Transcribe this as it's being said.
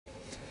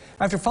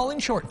After falling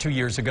short 2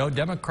 years ago,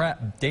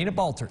 Democrat Dana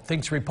Balter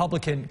thinks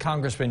Republican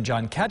Congressman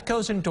John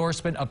Katko's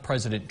endorsement of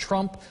President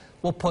Trump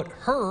will put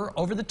her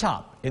over the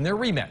top in their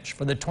rematch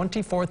for the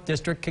 24th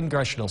District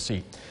congressional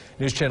seat.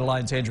 News Channel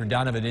 9's Andrew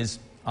Donovan is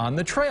on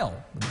the trail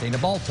with Dana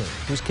Balter,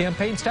 whose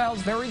campaign style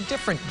is very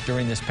different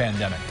during this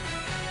pandemic.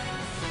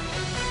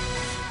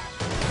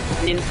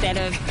 Instead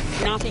of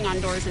knocking on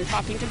doors and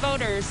talking to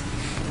voters,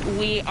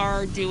 we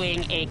are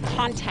doing a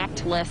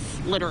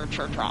contactless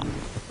literature drop.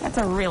 That's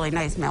a really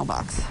nice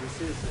mailbox.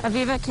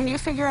 Aviva, can you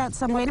figure out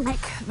some way to make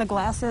the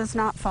glasses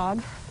not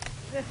fog?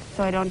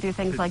 So I don't do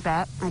things like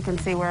that. I can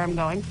see where I'm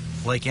going.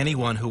 Like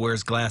anyone who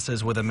wears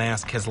glasses with a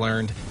mask has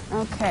learned.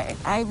 Okay,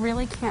 I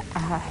really can't.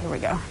 Here we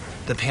go.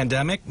 The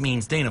pandemic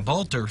means Dana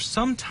Balter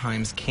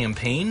sometimes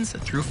campaigns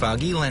through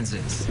foggy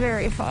lenses.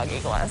 Very foggy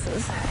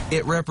glasses.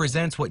 It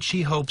represents what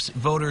she hopes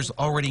voters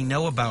already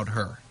know about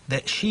her,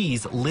 that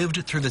she's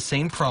lived through the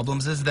same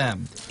problems as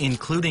them,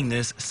 including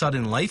this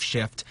sudden life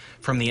shift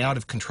from the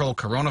out-of-control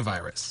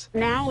coronavirus.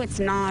 Now it's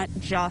not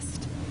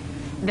just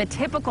the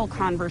typical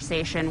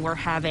conversation we're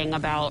having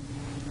about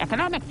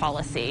economic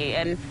policy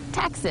and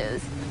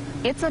taxes.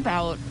 It's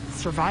about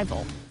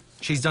survival.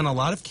 She's done a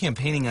lot of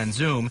campaigning on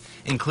Zoom,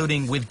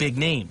 including with big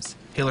names.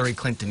 Hillary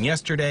Clinton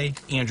yesterday,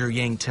 Andrew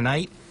Yang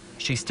tonight.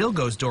 She still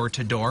goes door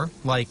to door,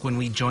 like when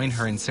we join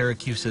her in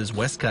Syracuse's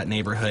Westcott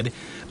neighborhood,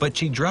 but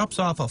she drops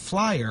off a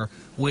flyer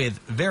with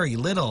very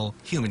little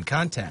human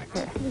contact.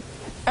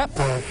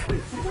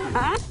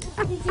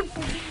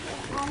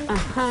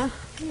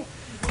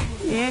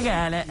 You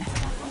got it.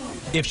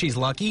 If she's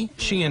lucky,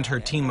 she and her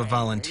team of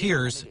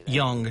volunteers,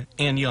 young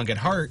and young at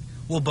heart,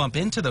 will bump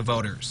into the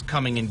voters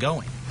coming and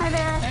going. Hi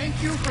there.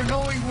 Thank you for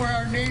knowing where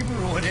our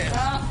neighborhood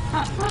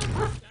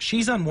is.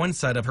 She's on one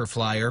side of her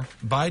flyer.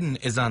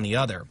 Biden is on the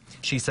other.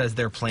 She says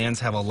their plans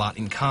have a lot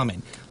in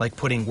common, like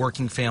putting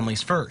working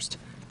families first,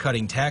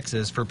 cutting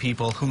taxes for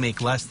people who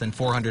make less than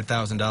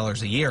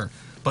 $400,000 a year,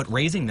 but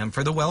raising them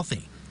for the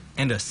wealthy.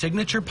 And a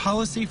signature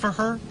policy for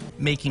her,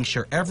 making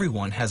sure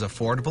everyone has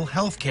affordable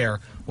health care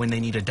when they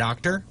need a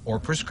doctor or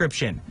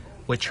prescription,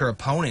 which her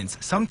opponents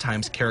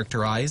sometimes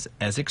characterize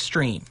as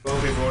extreme.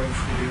 We'll be voting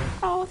for you.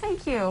 Oh,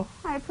 thank you.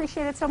 I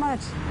appreciate it so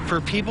much.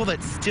 For people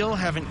that still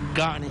haven't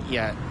gotten it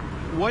yet,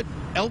 what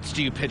else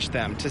do you pitch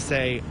them to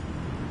say,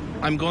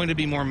 I'm going to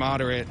be more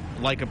moderate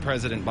like a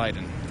President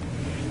Biden?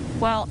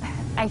 Well,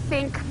 I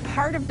think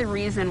part of the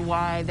reason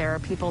why there are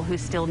people who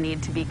still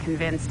need to be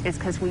convinced is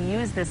because we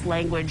use this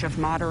language of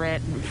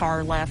moderate and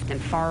far left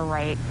and far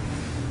right.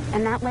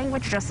 And that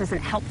language just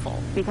isn't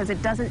helpful because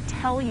it doesn't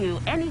tell you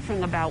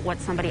anything about what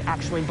somebody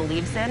actually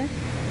believes in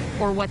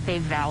or what they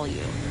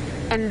value.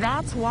 And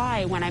that's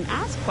why when I'm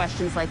asked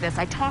questions like this,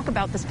 I talk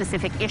about the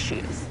specific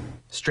issues.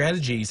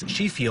 Strategies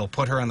she feels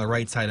put her on the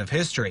right side of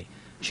history.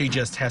 She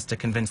just has to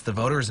convince the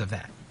voters of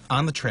that.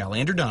 On the trail,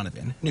 Andrew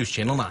Donovan, News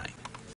Channel 9.